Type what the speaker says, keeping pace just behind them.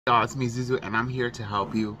Y'all, it's me, Zuzu, and I'm here to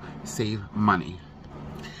help you save money.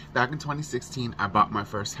 Back in 2016, I bought my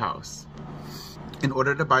first house. In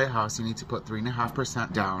order to buy a house, you need to put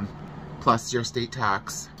 3.5% down, plus your state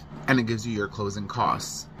tax, and it gives you your closing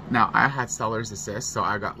costs. Now, I had seller's assist, so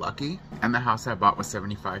I got lucky, and the house I bought was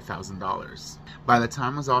 $75,000. By the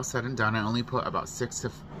time it was all said and done, I only put about $6,000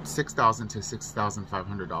 to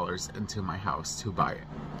 $6,500 into my house to buy it.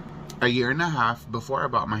 A year and a half before I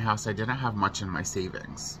bought my house, I didn't have much in my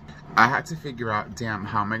savings. I had to figure out, damn,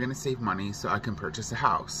 how am I going to save money so I can purchase a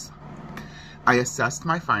house? I assessed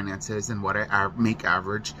my finances and what I make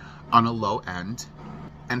average on a low end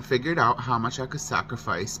and figured out how much I could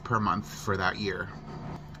sacrifice per month for that year.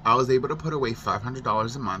 I was able to put away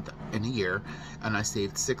 $500 a month in a year, and I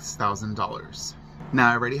saved $6,000. Now,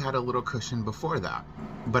 I already had a little cushion before that,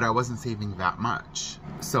 but I wasn't saving that much.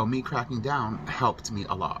 So me cracking down helped me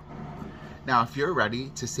a lot. Now, if you're ready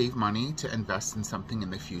to save money to invest in something in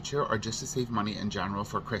the future, or just to save money in general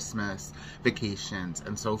for Christmas, vacations,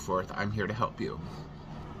 and so forth, I'm here to help you.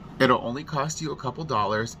 It'll only cost you a couple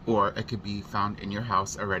dollars, or it could be found in your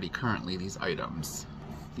house already currently, these items.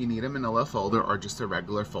 You need a manila folder or just a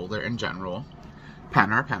regular folder in general,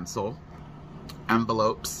 pen or pencil,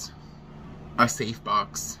 envelopes, a safe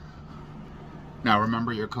box. Now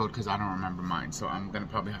remember your code because I don't remember mine, so I'm going to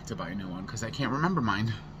probably have to buy a new one because I can't remember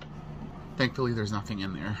mine. Thankfully, there's nothing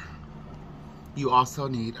in there. You also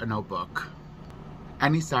need a notebook.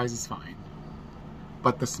 Any size is fine,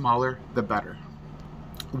 but the smaller, the better.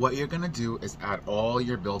 What you're gonna do is add all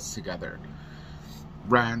your bills together.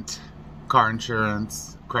 Rent, car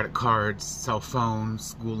insurance, credit cards, cell phones,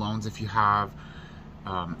 school loans if you have,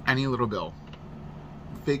 any little bill.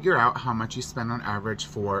 Figure out how much you spend on average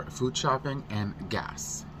for food shopping and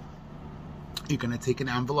gas. You're gonna take an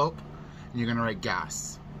envelope and you're gonna write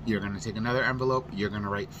gas. You're going to take another envelope, you're going to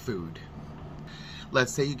write food.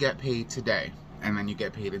 Let's say you get paid today, and then you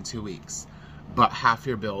get paid in 2 weeks, but half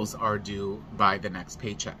your bills are due by the next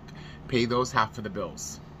paycheck. Pay those half of the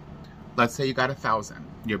bills. Let's say you got $1,000.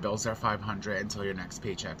 Your bills are $500 until your next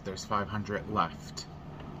paycheck. There's $500 left.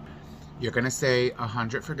 You're going to say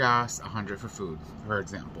 $100 for gas, $100 for food, for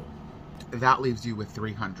example. That leaves you with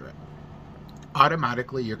 $300.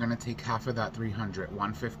 Automatically, you're going to take half of that $300,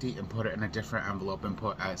 $150, and put it in a different envelope and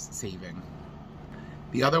put as saving.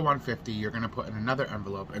 The other $150, you're going to put in another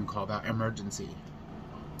envelope and call that emergency.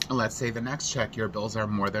 Let's say the next check, your bills are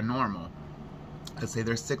more than normal. Let's say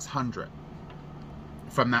there's $600.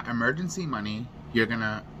 From that emergency money, you're going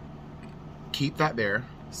to keep that there.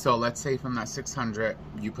 So let's say from that $600,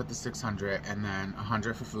 you put the $600 and then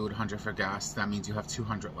 $100 for food, $100 for gas. That means you have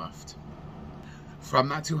 $200 left. From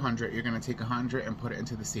that $200, you're going to take $100 and put it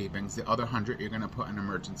into the savings. The other $100, you're going to put in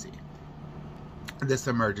emergency. This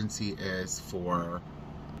emergency is for,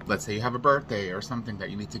 let's say you have a birthday or something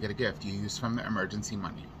that you need to get a gift. You use from the emergency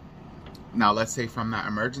money. Now, let's say from that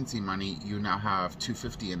emergency money, you now have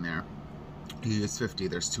 $250 in there. You use 50,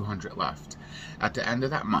 there's $200 left. At the end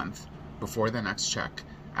of that month, before the next check,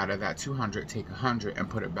 out of that $200, take $100 and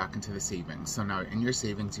put it back into the savings. So now in your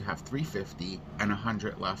savings, you have $350 and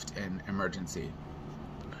 $100 left in emergency.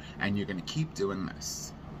 And you're going to keep doing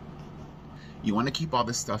this. You want to keep all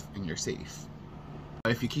this stuff in your safe.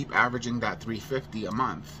 If you keep averaging that $350 a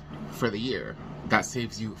month for the year, that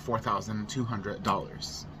saves you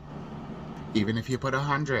 $4,200. Even if you put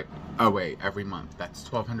 $100 away every month, that's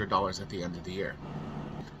 $1,200 at the end of the year.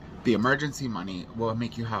 The emergency money will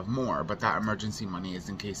make you have more, but that emergency money is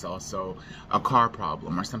in case also a car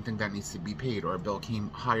problem or something that needs to be paid or a bill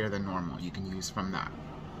came higher than normal. You can use from that.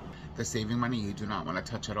 The saving money you do not want to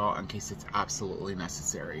touch at all in case it's absolutely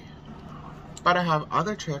necessary. But I have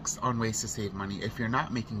other tricks on ways to save money if you're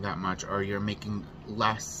not making that much or you're making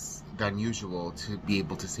less than usual to be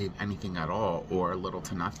able to save anything at all or little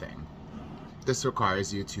to nothing. This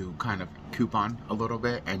requires you to kind of coupon a little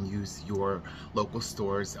bit and use your local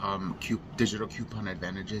stores' digital coupon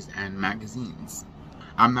advantages and magazines.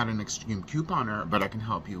 I'm not an extreme couponer, but I can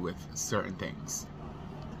help you with certain things.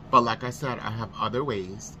 But like I said, I have other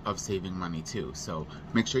ways of saving money too. So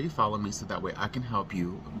make sure you follow me so that way I can help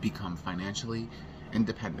you become financially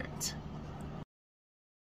independent.